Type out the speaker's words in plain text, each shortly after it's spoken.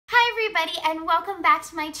everybody, and welcome back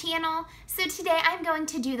to my channel. So today I'm going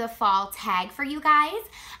to do the fall tag for you guys.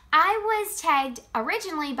 I was tagged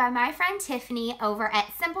originally by my friend Tiffany over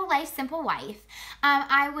at SimpleLifeSimpleWife.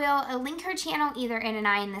 I will link her channel either in an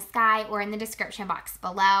eye in the sky or in the description box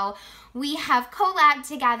below. We have collabed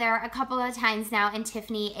together a couple of times now, and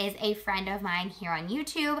Tiffany is a friend of mine here on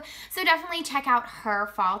YouTube. So definitely check out her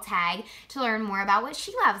fall tag to learn more about what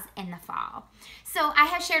she loves in the fall. So I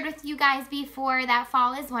have shared with you guys before that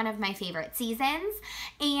fall is one of my favorite seasons,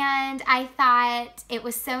 and I thought it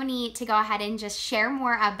was so neat to go ahead and just share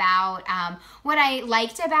more about what I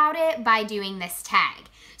liked about it by doing this tag.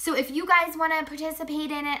 So if you guys want to participate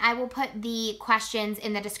in it, I will put the questions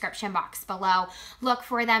in the description box below. Look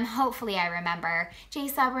for them. Hopefully I remember.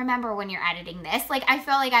 J-Sub, remember when you're editing this. Like, I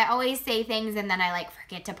feel like I always say things and then I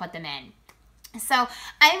forget to put them in. So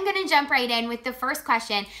I'm going to jump right in with the first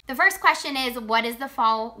question. The first question is, what is the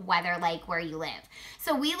fall weather like where you live?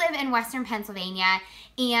 So we live in Western Pennsylvania,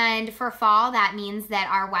 and for fall that means that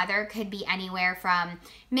our weather could be anywhere from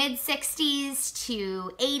mid-60s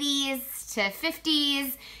to 80s to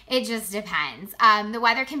 50s. It just depends. The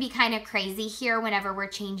weather can be kind of crazy here whenever we're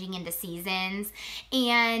changing into seasons,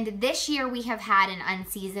 and this year we have had an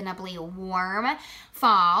unseasonably warm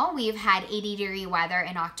fall. We've had 80-degree weather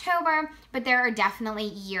in October, but there are definitely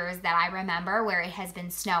years that I remember where it has been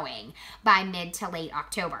snowing by mid to late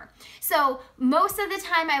October. So most of the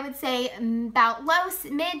time I would say about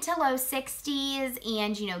mid to low 60s,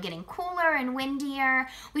 and getting cooler and windier.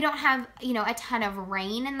 We don't have a ton of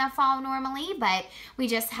rain in the fall normally, but we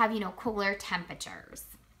just have cooler temperatures.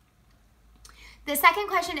 The second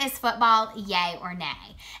question is football, yay or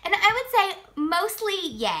nay? And I would say mostly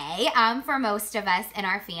yay for most of us in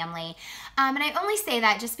our family. And I only say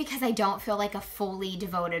that just because I don't feel like a fully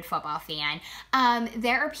devoted football fan.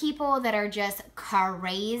 There are people that are just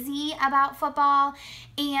crazy about football,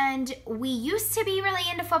 and we used to be really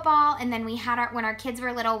into football, and then when our kids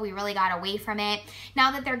were little, we really got away from it. Now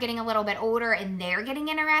that they're getting a little bit older and they're getting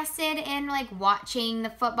interested in watching the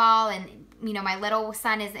football, and my little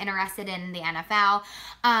son is interested in the NFL,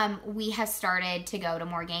 we have started to go to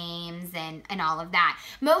more games and all of that.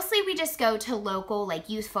 Mostly we just go to local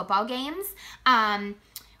youth football games.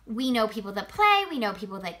 We know people that play, we know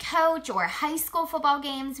people that coach, or high school football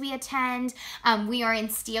games we attend. We are in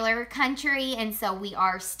Steeler country, and so we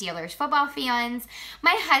are Steelers football fans.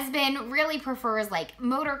 My husband really prefers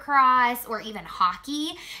motocross or even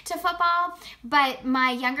hockey to football, but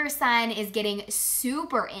my younger son is getting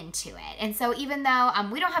super into it. And so even though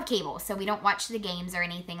we don't have cable, so we don't watch the games or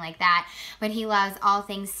anything like that, but he loves all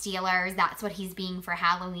things Steelers. That's what he's being for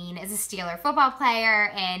Halloween, as a Steeler football player,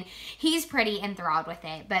 and he's pretty enthralled with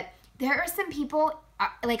it. But there are some people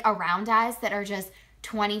around us that are just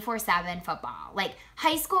 24/7 football,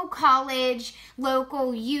 high school, college,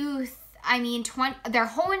 local youth. I mean, their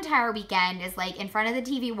whole entire weekend is in front of the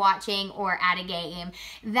TV watching or at a game.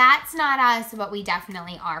 That's not us, but we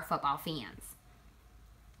definitely are football fans.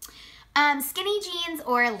 Skinny jeans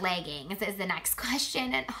or leggings is the next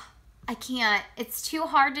question, and I can't. It's too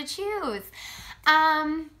hard to choose.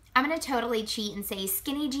 I'm gonna totally cheat and say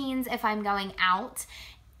skinny jeans if I'm going out,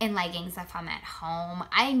 and leggings if I'm at home.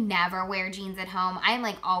 I never wear jeans at home. I'm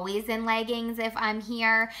always in leggings if I'm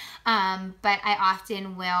here, but I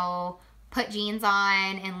often will put jeans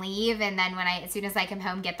on and leave, and then as soon as I come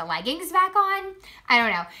home, get the leggings back on. I don't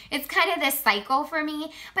know. It's kind of this cycle for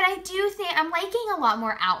me, but I do think I'm liking a lot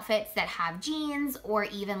more outfits that have jeans, or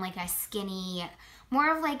even a skinny,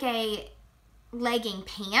 more of a legging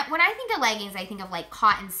pant. When I think of leggings, I think of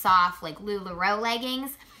cotton soft, LuLaRoe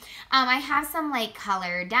leggings. I have some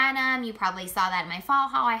colored denim. You probably saw that in my fall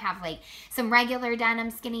haul. I have some regular denim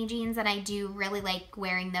skinny jeans, and I do really like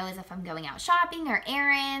wearing those if I'm going out shopping or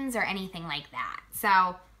errands or anything like that.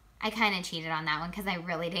 So I kind of cheated on that one because I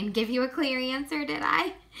really didn't give you a clear answer, did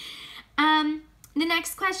I? The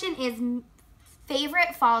next question is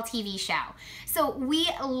favorite fall TV show. So we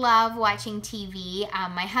love watching TV.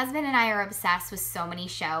 My husband and I are obsessed with so many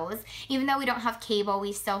shows. Even though we don't have cable,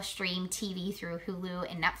 we still stream TV through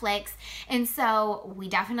Hulu and Netflix. And so we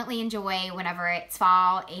definitely enjoy whenever it's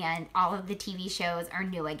fall and all of the TV shows are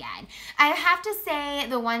new again. I have to say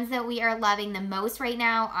the ones that we are loving the most right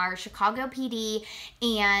now are Chicago PD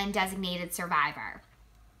and Designated Survivor.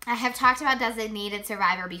 I have talked about Designated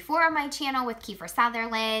Survivor before on my channel with Kiefer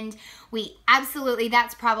Sutherland.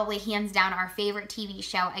 That's probably hands down our favorite TV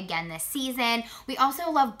show again this season. We also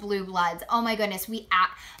love Blue Bloods. Oh my goodness,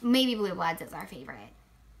 maybe Blue Bloods is our favorite.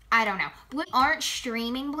 I don't know. We aren't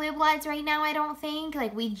streaming Blue Bloods right now, I don't think.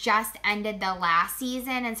 We just ended the last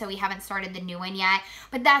season, and so we haven't started the new one yet.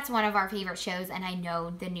 But that's one of our favorite shows, and I know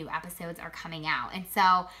the new episodes are coming out. And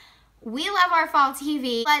so We love our fall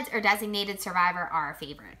TV. Floods or Designated Survivor are our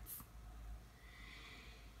favorites.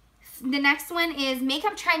 The next one is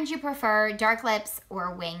makeup trends you prefer, dark lips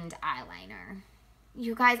or winged eyeliner.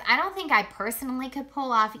 You guys, I don't think I personally could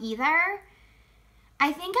pull off either.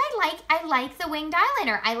 I think I like the winged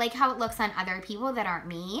eyeliner. I like how it looks on other people that aren't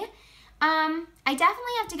me. I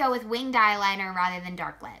definitely have to go with winged eyeliner rather than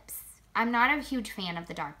dark lips. I'm not a huge fan of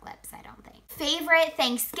the dark lips, I don't think. Favorite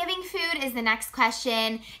Thanksgiving food is the next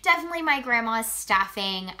question. Definitely my grandma's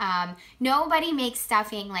stuffing. Nobody makes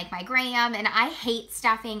stuffing like my gram, and I hate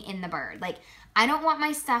stuffing in the bird. Like, I don't want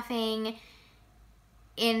my stuffing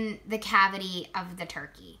in the cavity of the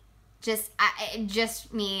turkey.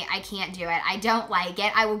 Just me, I can't do it. I don't like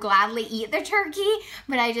it. I will gladly eat the turkey,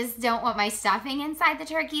 but I just don't want my stuffing inside the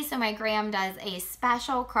turkey. So my gram does a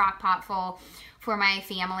special crock pot full for my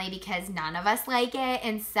family because none of us like it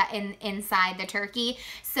inside the turkey.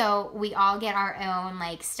 So we all get our own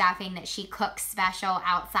like stuffing that she cooks special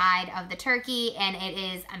outside of the turkey, and it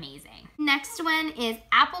is amazing. Next one is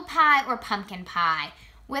apple pie or pumpkin pie.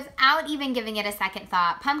 Without even giving it a second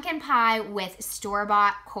thought, pumpkin pie with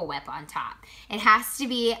store-bought Cool Whip on top. It has to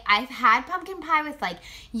be. I've had pumpkin pie with like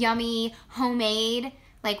yummy homemade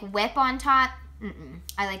like whip on top.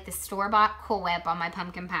 I like the store-bought Cool Whip on my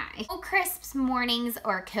pumpkin pie. Crisps mornings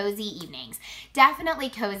or cozy evenings? Definitely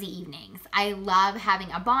cozy evenings. I love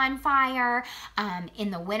having a bonfire in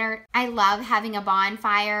the winter. I love having a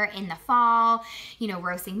bonfire in the fall, you know,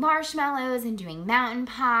 roasting marshmallows and doing mountain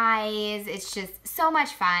pies. It's just so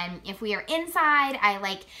much fun. If we are inside, I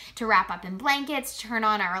like to wrap up in blankets, turn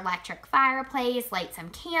on our electric fireplace, light some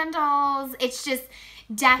candles. It's just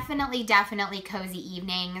definitely cozy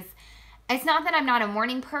evenings. It's not that I'm not a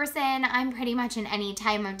morning person. I'm pretty much an any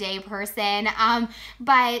time of day person.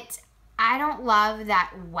 But I don't love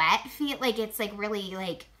that wet feel. Like, it's like really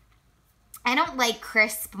like, I don't like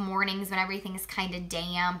crisp mornings when everything's kind of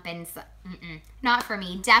damp and so, not for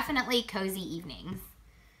me. Definitely cozy evenings.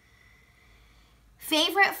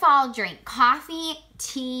 Favorite fall drink, coffee,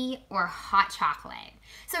 tea, or hot chocolate?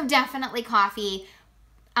 So definitely coffee.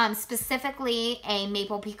 Specifically a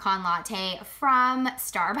maple pecan latte from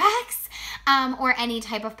Starbucks, or any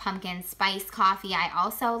type of pumpkin spice coffee I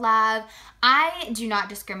also love. I do not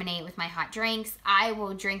discriminate with my hot drinks. I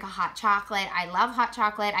will drink a hot chocolate. I love hot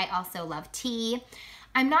chocolate. I also love tea.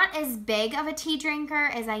 I'm not as big of a tea drinker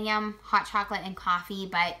as I am hot chocolate and coffee,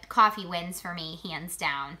 but coffee wins for me, hands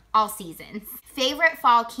down, all seasons. Favorite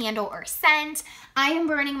fall candle or scent? I am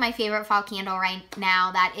burning my favorite fall candle right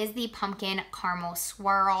now. That is the Pumpkin Caramel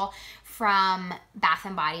Swirl from Bath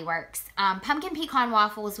 & Body Works. Pumpkin Pecan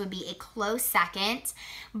Waffles would be a close second,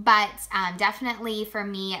 but definitely for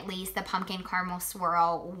me at least, the Pumpkin Caramel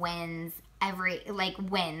Swirl wins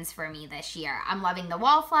for me this year. I'm loving the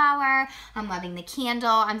wallflower. I'm loving the candle.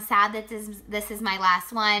 I'm sad that this is my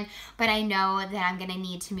last one, but I know that I'm gonna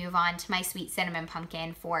need to move on to my sweet cinnamon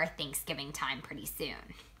pumpkin for Thanksgiving time pretty soon.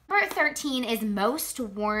 Number 13 is most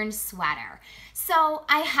worn sweater. So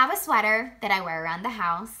I have a sweater that I wear around the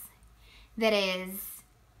house that is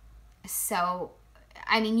so,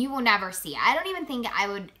 I mean, you will never see it. I don't even think I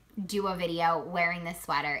would do a video wearing this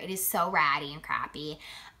sweater. It is so ratty and crappy.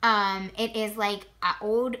 It is like an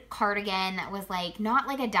old cardigan that was like, not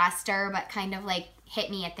like a duster, but kind of like hit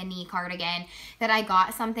me at the knee cardigan that I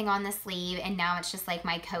got something on the sleeve, and now it's just like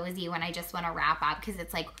my cozy when I just want to wrap up because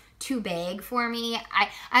it's like too big for me.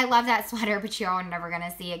 I love that sweater, but you're never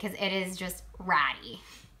gonna see it because it is just ratty.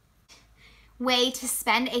 Way to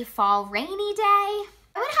spend a fall rainy day?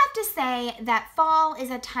 I would have to say that fall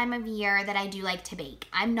is a time of year that I do like to bake.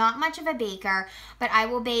 I'm not much of a baker, but I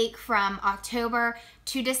will bake from October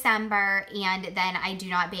to December, and then I do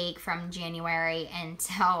not bake from January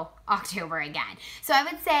until October again. So I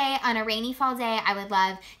would say on a rainy fall day, I would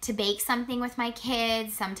love to bake something with my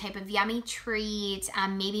kids, some type of yummy treat,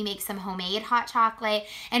 maybe make some homemade hot chocolate,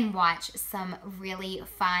 and watch some really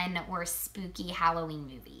fun or spooky Halloween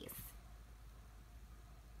movies.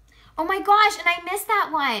 Oh my gosh, and I missed that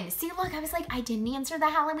one. See, look, I was like, I didn't answer the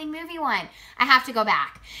Halloween movie one. I have to go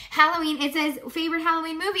back. Halloween, it says favorite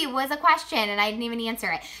Halloween movie was a question, and I didn't even answer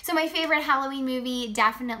it. So my favorite Halloween movie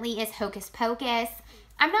definitely is Hocus Pocus.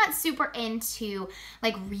 I'm not super into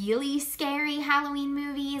like really scary Halloween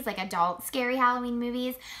movies, like adult scary Halloween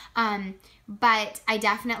movies. but I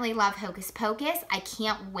definitely love Hocus Pocus. I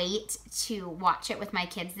can't wait to watch it with my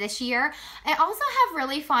kids this year. I also have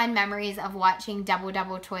really fond memories of watching Double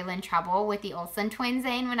Double Toil and Trouble with the Olsen twins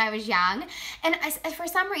in when I was young. And for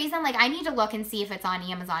some reason, like, I need to look and see if it's on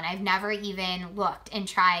Amazon. I've never even looked and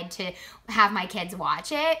tried to have my kids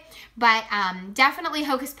watch it. But definitely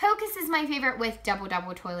Hocus Pocus is my favorite, with Double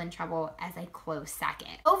Double Toil and Trouble as a close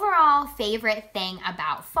second. Overall favorite thing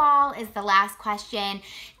about fall is the last question.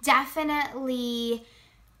 Definitely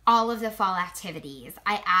all of the fall activities.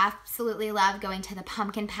 I absolutely love going to the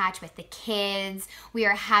pumpkin patch with the kids. We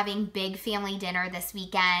are having big family dinner this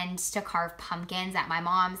weekend to carve pumpkins at my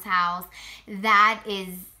mom's house. That is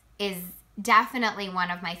definitely one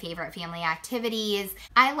of my favorite family activities.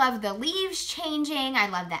 I love the leaves changing. I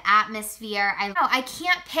love the atmosphere. I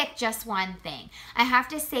can't pick just one thing. I have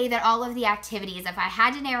to say that all of the activities, if I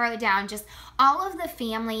had to narrow it down, just all of the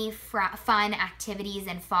family fun activities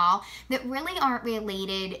in fall that really aren't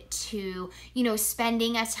related to, you know,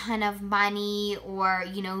 spending a ton of money or,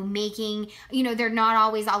 you know, making, you know, they're not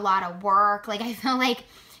always a lot of work. Like, I feel like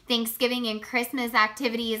Thanksgiving and Christmas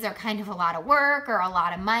activities are kind of a lot of work or a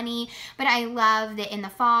lot of money, but I love that in the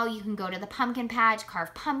fall you can go to the pumpkin patch,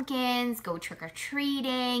 carve pumpkins, go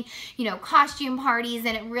trick-or-treating, you know, costume parties,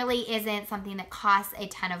 and it really isn't something that costs a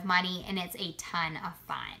ton of money, and it's a ton of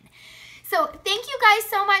fun. So thank you guys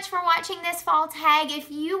so much for watching this fall tag.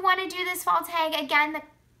 If you want to do this fall tag, again, the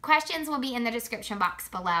questions will be in the description box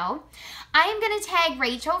below. I am going to tag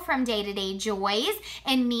Rachel from Day to Day Joys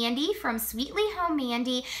and Mandy from Sweetly Home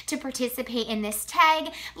Mandy to participate in this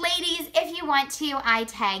tag. Ladies, if you want to, I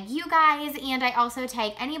tag you guys, and I also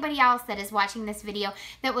tag anybody else that is watching this video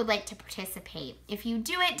that would like to participate. If you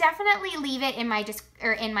do it, definitely leave it in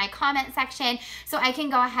my comment section so I can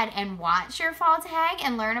go ahead and watch your fall tag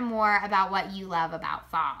and learn more about what you love about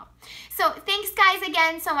fall. So thanks guys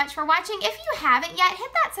again so much for watching. If you haven't yet,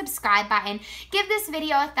 hit that subscribe button, give this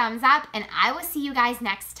video a thumbs up, and I will see you guys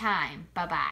next time. Bye-bye.